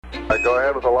Go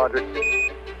ahead with the logic.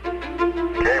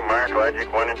 Okay, Mark,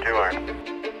 logic 1 and 2 are.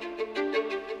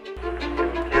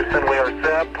 Houston, we are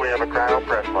set. We have a cryo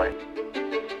press light.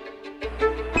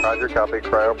 Roger, copy,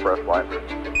 cryo press line.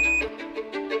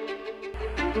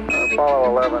 Apollo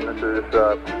 11, this is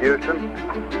Houston.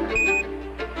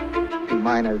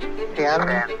 Minus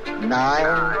 10,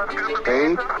 9,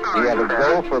 8. We have a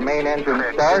go for main engine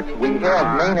start. We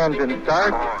have main engine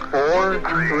start. 4,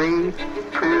 3,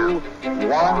 2,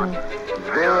 1,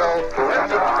 0.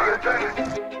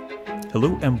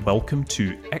 Hello and welcome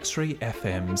to X-Ray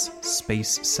FM's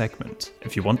Space segment.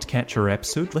 If you want to catch our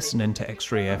episode, listen in to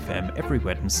X-Ray FM every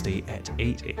Wednesday at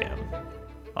 8 a.m.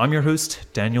 I'm your host,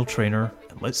 Daniel Trainer,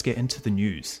 and let's get into the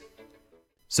news.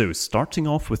 So, starting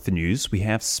off with the news, we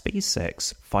have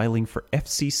SpaceX filing for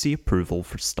FCC approval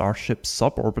for Starship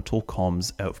suborbital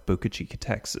comms out of Boca Chica,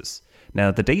 Texas.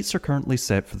 Now, the dates are currently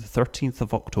set for the 13th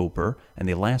of October, and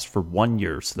they last for 1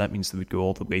 year, so that means they would go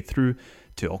all the way through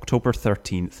to October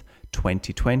 13th,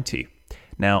 2020.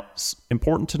 Now,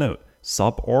 important to note,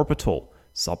 suborbital.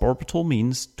 Suborbital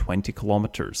means 20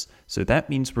 kilometers, so that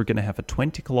means we're going to have a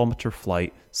 20-kilometer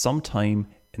flight sometime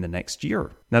in the next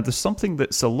year. Now, there's something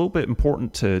that's a little bit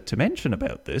important to mention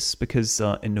about this, because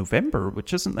in November,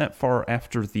 which isn't that far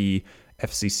after the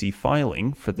FCC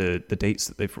filing for the dates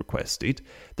that they've requested,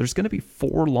 there's going to be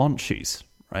 4 launches,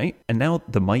 right? And now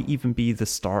there might even be the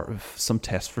start of some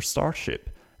tests for Starship.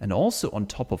 And also on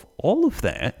top of all of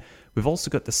that, we've also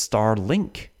got the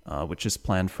Starlink, which is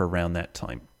planned for around that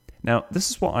time. Now, this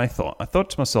is what I thought. I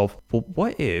thought to myself, well,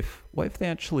 what if they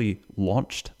actually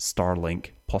launched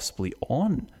Starlink possibly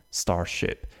on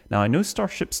Starship? Now, I know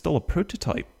Starship's still a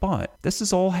prototype, but this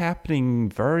is all happening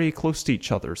very close to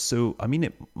each other. So, I mean,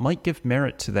 it might give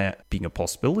merit to that being a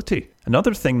possibility.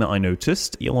 Another thing that I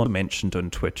noticed, Elon mentioned on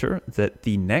Twitter, that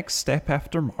the next step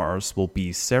after Mars will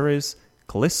be Ceres,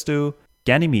 Callisto,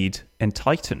 Ganymede, and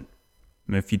Titan.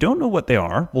 Now, if you don't know what they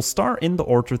are, we'll start in the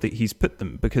order that he's put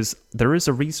them, because there is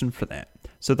a reason for that.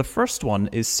 So the first one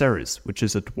is Ceres, which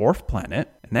is a dwarf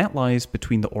planet, and that lies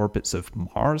between the orbits of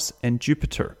Mars and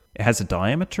Jupiter. It has a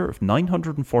diameter of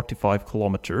 945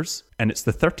 kilometers, and it's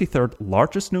the 33rd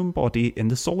largest known body in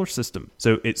the solar system.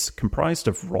 So it's comprised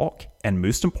of rock and,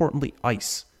 most importantly,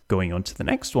 ice. Going on to the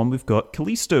next one, we've got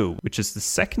Callisto, which is the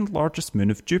second largest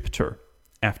moon of Jupiter,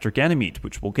 after Ganymede,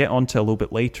 which we'll get onto a little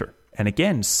bit later. And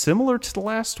again, similar to the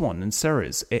last one in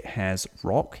Ceres, it has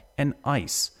rock and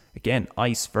ice. Again,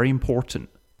 ice, very important.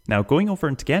 Now, going over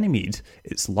into Ganymede,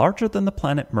 it's larger than the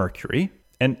planet Mercury,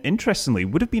 and interestingly,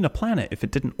 would have been a planet if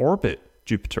it didn't orbit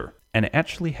Jupiter. And it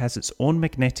actually has its own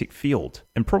magnetic field.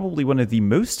 And probably one of the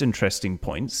most interesting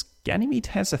points, Ganymede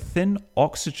has a thin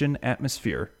oxygen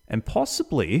atmosphere, and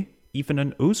possibly even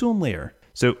an ozone layer.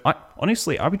 So,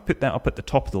 honestly, I would put that up at the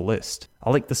top of the list. I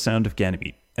like the sound of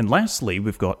Ganymede. And lastly,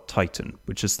 we've got Titan,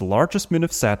 which is the largest moon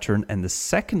of Saturn and the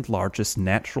second largest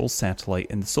natural satellite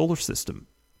in the solar system.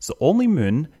 It's the only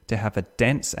moon to have a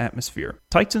dense atmosphere.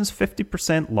 Titan's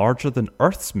 50% larger than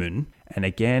Earth's moon, and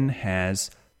again has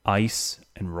ice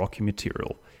and rocky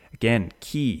material. Again,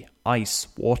 key, ice,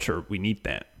 water, we need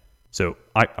that. So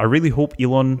I really hope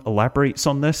Elon elaborates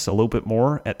on this a little bit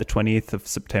more at the 28th of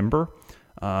September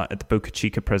at the Boca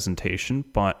Chica presentation,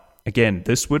 but again,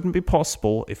 this wouldn't be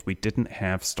possible if we didn't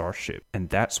have Starship, and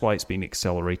that's why it's being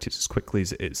accelerated as quickly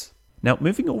as it is. Now,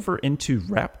 moving over into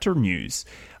Raptor news,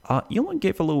 Elon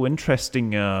gave a little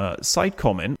interesting side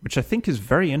comment, which I think is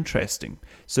very interesting.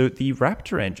 So the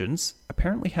Raptor engines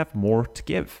apparently have more to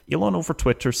give. Elon over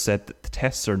Twitter said that the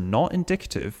tests are not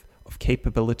indicative of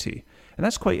capability, and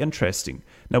that's quite interesting.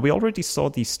 Now, we already saw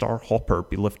the Starhopper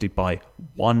be lifted by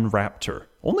one Raptor.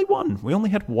 Only one. We only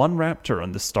had one Raptor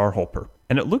on the Starhopper.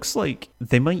 And it looks like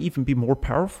they might even be more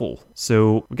powerful.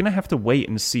 So we're going to have to wait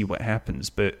and see what happens.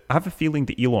 But I have a feeling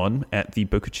that Elon at the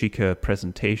Boca Chica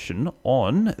presentation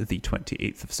on the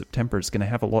 28th of September is going to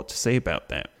have a lot to say about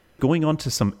that. Going on to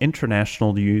some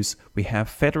international news, we have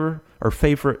Federer, our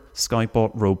favorite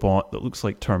Skybot robot that looks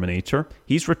like Terminator.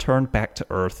 He's returned back to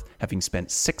Earth, having spent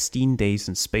 16 days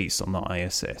in space on the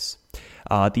ISS.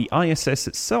 The ISS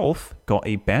itself got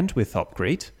a bandwidth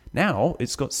upgrade. Now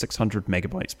it's got 600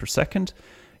 megabytes per second.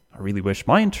 I really wish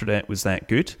my internet was that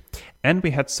good. And we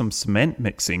had some cement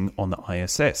mixing on the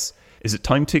ISS. Is it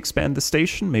time to expand the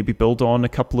station? Maybe build on a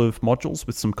couple of modules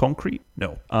with some concrete?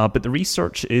 No. But the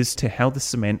research is to how the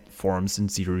cement forms in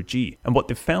zero-G. And what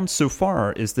they've found so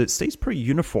far is that it stays pretty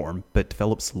uniform, but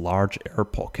develops large air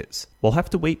pockets. We'll have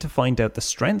to wait to find out the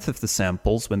strength of the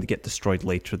samples when they get destroyed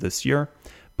later this year.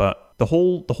 But the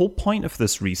whole point of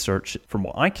this research, from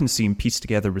what I can see and piece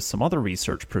together with some other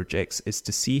research projects, is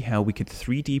to see how we could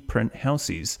 3D print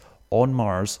houses on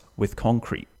Mars with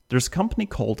concrete. There's a company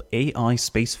called AI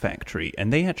Space Factory,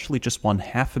 and they actually just won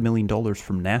 $500,000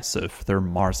 from NASA for their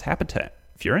Mars habitat.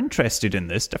 If you're interested in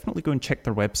this, definitely go and check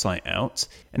their website out.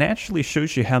 And it actually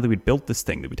shows you how they would build this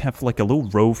thing. They would have like a little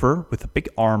rover with a big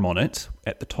arm on it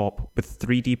at the top with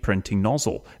 3D printing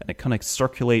nozzle. And it kind of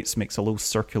circulates, makes a little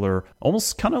circular,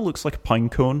 almost kind of looks like a pine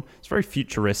cone. It's very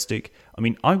futuristic. I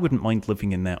mean, I wouldn't mind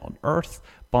living in that on Earth,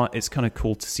 but it's kind of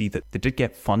cool to see that they did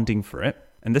get funding for it.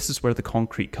 And this is where the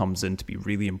concrete comes in to be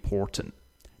really important.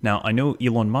 Now, I know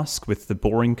Elon Musk with the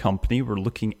Boring Company were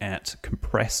looking at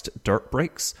compressed dirt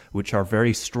bricks, which are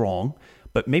very strong,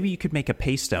 but maybe you could make a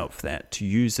paste out of that to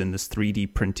use in this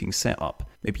 3D printing setup.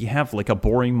 Maybe you have like a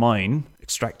boring mine,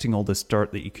 extracting all this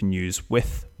dirt that you can use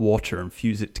with water and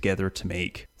fuse it together to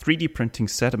make 3D printing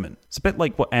sediment. It's a bit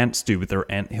like what ants do with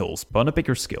their anthills, but on a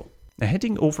bigger scale. Now,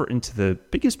 heading over into the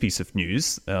biggest piece of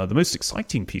news, the most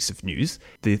exciting piece of news,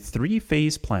 the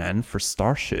 3-phase plan for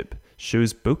Starship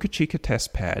shows Boca Chica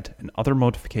test pad and other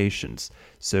modifications.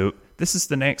 So this is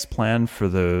the next plan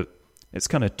for it's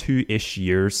kind of 2-ish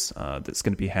years that's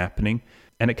going to be happening.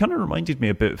 And it kind of reminded me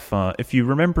a bit of, if you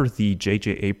remember the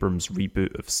J.J. Abrams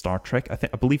reboot of Star Trek,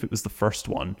 I believe it was the first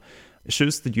one. It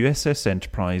shows the USS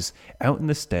Enterprise out in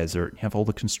this desert. You have all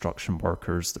the construction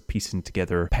workers, they're piecing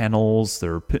together panels,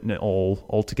 they're putting it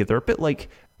all together, a bit like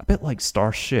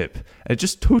Starship. It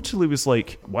just totally was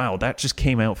like, wow, that just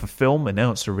came out of a film and now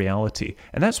it's a reality.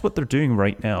 And that's what they're doing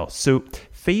right now. So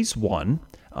phase 1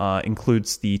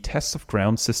 includes the tests of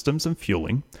ground systems and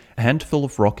fueling, a handful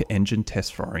of rocket engine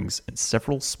test firings, and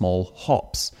several small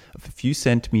hops of a few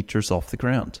centimeters off the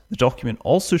ground. The document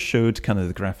also showed kind of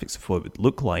the graphics of what it would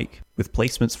look like, with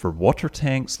placements for water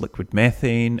tanks, liquid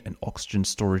methane, and oxygen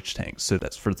storage tanks. So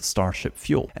that's for the Starship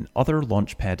fuel and other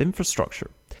launch pad infrastructure.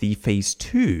 The phase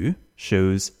 2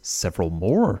 shows several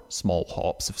more small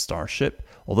hops of Starship,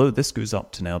 although this goes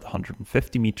up to now the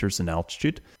 150 meters in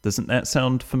altitude. Doesn't that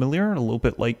sound familiar? A little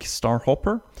bit like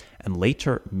Starhopper? And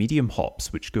later, medium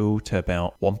hops, which go to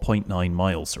about 1.9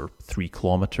 miles or 3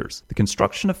 kilometers. The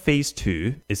construction of phase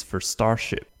 2 is for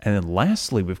Starship. And then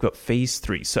lastly, we've got phase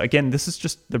 3. So again, this is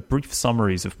just the brief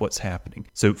summaries of what's happening.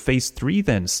 So phase 3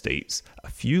 then states a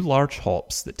few large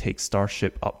hops that take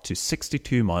Starship up to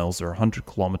 62 miles or 100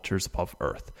 kilometers above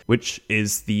Earth, which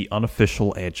is the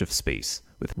unofficial edge of space,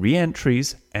 with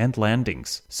re-entries and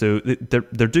landings. So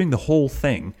they're doing the whole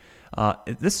thing.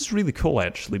 This is really cool,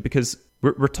 actually, because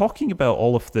we're talking about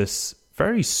all of this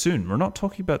very soon. We're not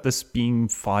talking about this being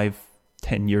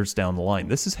 5-10 years down the line.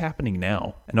 This is happening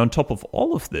now. And on top of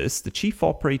all of this, the Chief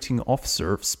Operating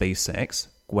Officer of SpaceX,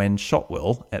 Gwen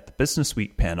Shotwell, at the Business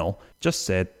Week panel just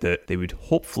said that they would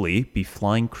hopefully be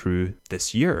flying crew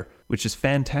this year, which is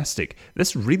fantastic.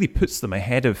 This really puts them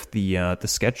ahead of the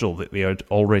schedule that they had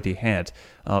already had.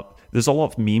 There's a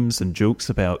lot of memes and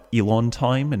jokes about Elon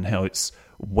time and how it's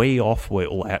way off what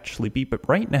it will actually be, but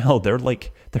right now they're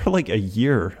like a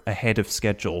year ahead of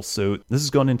schedule. So this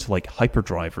has gone into like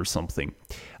hyperdrive or something.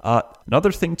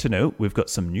 Another thing to note, we've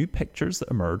got some new pictures that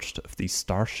emerged of the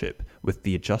Starship with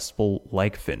the adjustable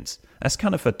leg fins. That's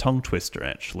kind of a tongue twister,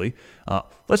 actually.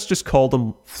 Let's just call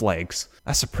them flags.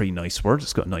 That's a pretty nice word.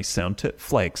 It's got a nice sound to it.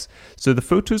 Flags. So the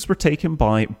photos were taken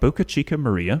by Boca Chica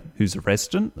Maria, who's a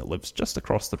resident that lives just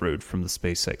across the road from the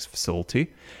SpaceX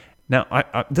facility.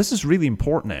 Now, this is really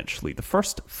important, actually. The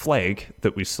first flag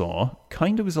that we saw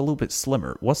kind of was a little bit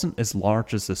slimmer. It wasn't as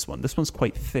large as this one. This one's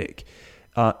quite thick.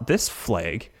 This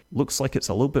flag looks like it's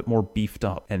a little bit more beefed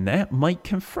up, and that might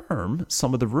confirm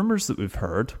some of the rumors that we've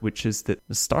heard, which is that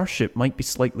the Starship might be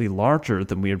slightly larger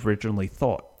than we had originally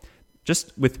thought.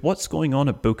 Just with what's going on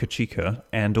at Boca Chica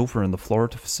and over in the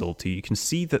Florida facility, you can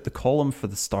see that the column for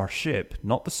the Starship,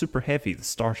 not the Super Heavy, the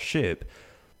Starship,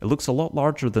 it looks a lot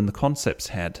larger than the concepts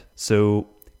had. So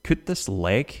could this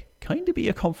leg kind of be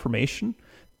a confirmation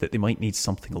that they might need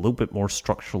something a little bit more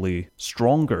structurally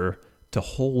stronger to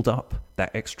hold up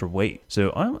that extra weight?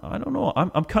 So I don't know.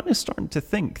 I'm kind of starting to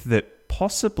think that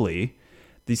possibly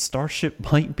the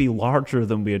Starship might be larger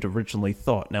than we had originally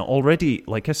thought. Now already,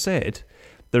 like I said,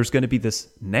 there's going to be this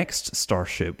next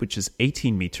Starship, which is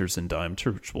 18 meters in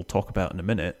diameter, which we'll talk about in a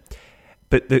minute.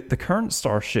 But the current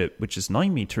Starship, which is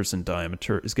 9 meters in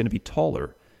diameter, is going to be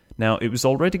taller. Now, it was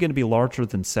already going to be larger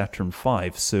than Saturn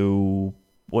V, so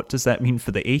what does that mean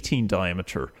for the 18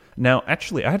 diameter? Now,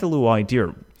 actually, I had a little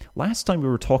idea. Last time we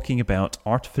were talking about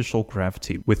artificial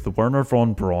gravity with the Wernher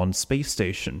von Braun space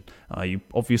station. You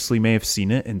obviously may have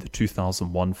seen it in the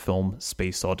 2001 film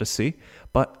Space Odyssey,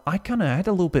 but I kind of had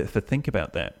a little bit of a think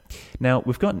about that. Now,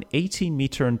 we've got an 18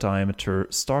 meter in diameter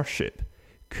Starship.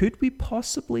 Could we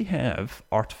possibly have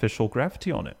artificial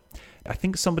gravity on it? I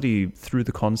think somebody threw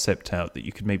the concept out that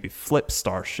you could maybe flip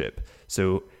Starship.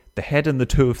 So the head and the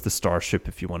toe of the starship,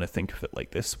 if you want to think of it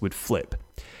like this, would flip.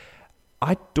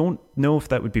 I don't know if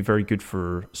that would be very good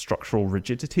for structural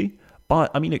rigidity, but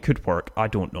I mean, it could work. I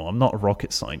don't know. I'm not a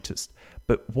rocket scientist.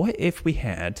 But what if we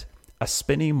had a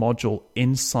spinning module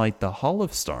inside the hull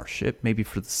of Starship, maybe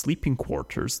for the sleeping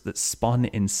quarters, that spun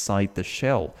inside the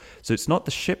shell? So it's not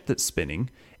the ship that's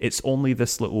spinning, it's only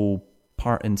this little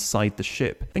part inside the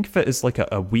ship. Think of it as like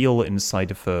a wheel inside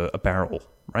of a barrel,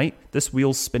 right? This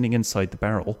wheel's spinning inside the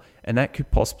barrel, and that could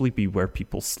possibly be where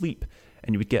people sleep.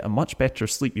 And you would get a much better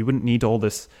sleep. You wouldn't need all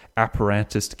this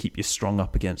apparatus to keep you strung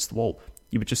up against the wall.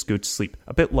 You would just go to sleep.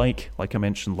 A bit like I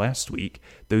mentioned last week,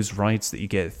 those rides that you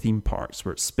get at theme parks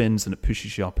where it spins and it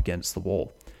pushes you up against the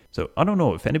wall. So I don't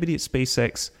know, if anybody at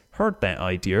SpaceX heard that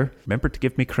idea, remember to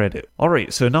give me credit.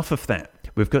 Alright, so enough of that.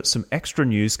 We've got some extra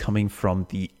news coming from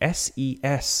the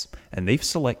SES, and they've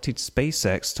selected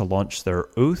SpaceX to launch their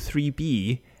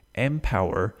O3b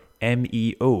mPOWER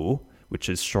MEO, which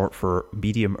is short for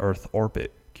Medium Earth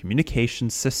Orbit, communication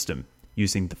system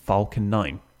using the Falcon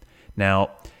 9.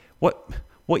 Now,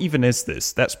 what even is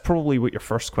this? That's probably what your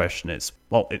first question is.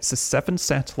 Well, it's a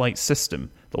 7-satellite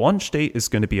system. The launch date is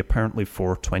going to be apparently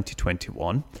for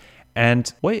 2021.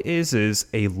 And what it is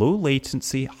a low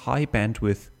latency, high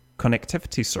bandwidth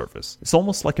connectivity service. It's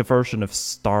almost like a version of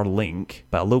Starlink,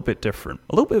 but a little bit different.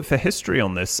 A little bit of a history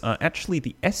on this. Actually,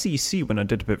 the SEC, when I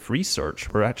did a bit of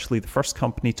research, were actually the first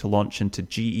company to launch into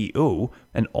GEO,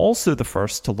 and also the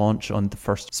first to launch on the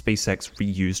first SpaceX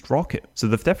reused rocket. So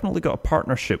they've definitely got a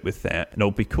partnership with that, and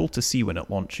it'll be cool to see when it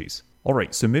launches.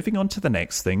 Alright, so moving on to the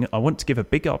next thing, I want to give a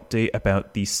big update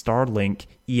about the Starlink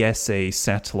ESA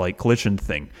satellite collision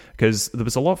thing, because there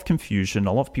was a lot of confusion,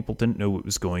 a lot of people didn't know what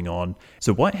was going on.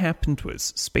 So what happened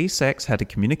was, SpaceX had a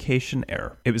communication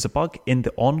error. It was a bug in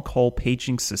the on-call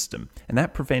paging system, and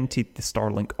that prevented the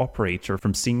Starlink operator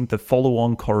from seeing the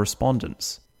follow-on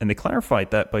correspondence. And they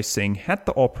clarified that by saying, had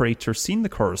the operator seen the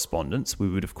correspondence, we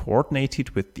would have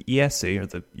coordinated with the ESA, or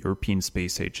the European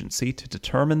Space Agency, to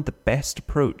determine the best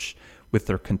approach with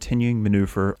their continuing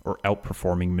maneuver or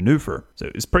outperforming maneuver.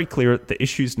 So it's pretty clear the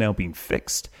issue's now being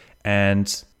fixed,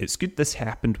 and it's good this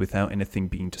happened without anything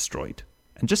being destroyed.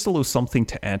 And just a little something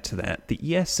to add to that,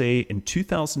 the ESA in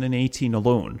 2018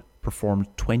 alone performed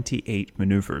 28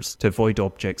 maneuvers to avoid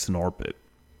objects in orbit.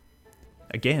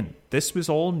 Again, this was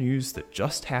all news that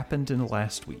just happened in the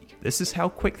last week. This is how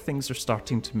quick things are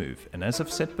starting to move, and as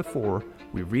I've said before,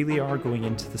 we really are going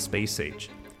into the space age.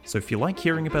 So if you like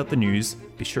hearing about the news,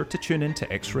 be sure to tune in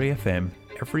to X-Ray FM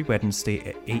every Wednesday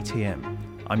at 8 AM.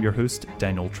 I'm your host,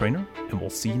 Daniel Trainer, and we'll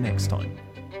see you next time.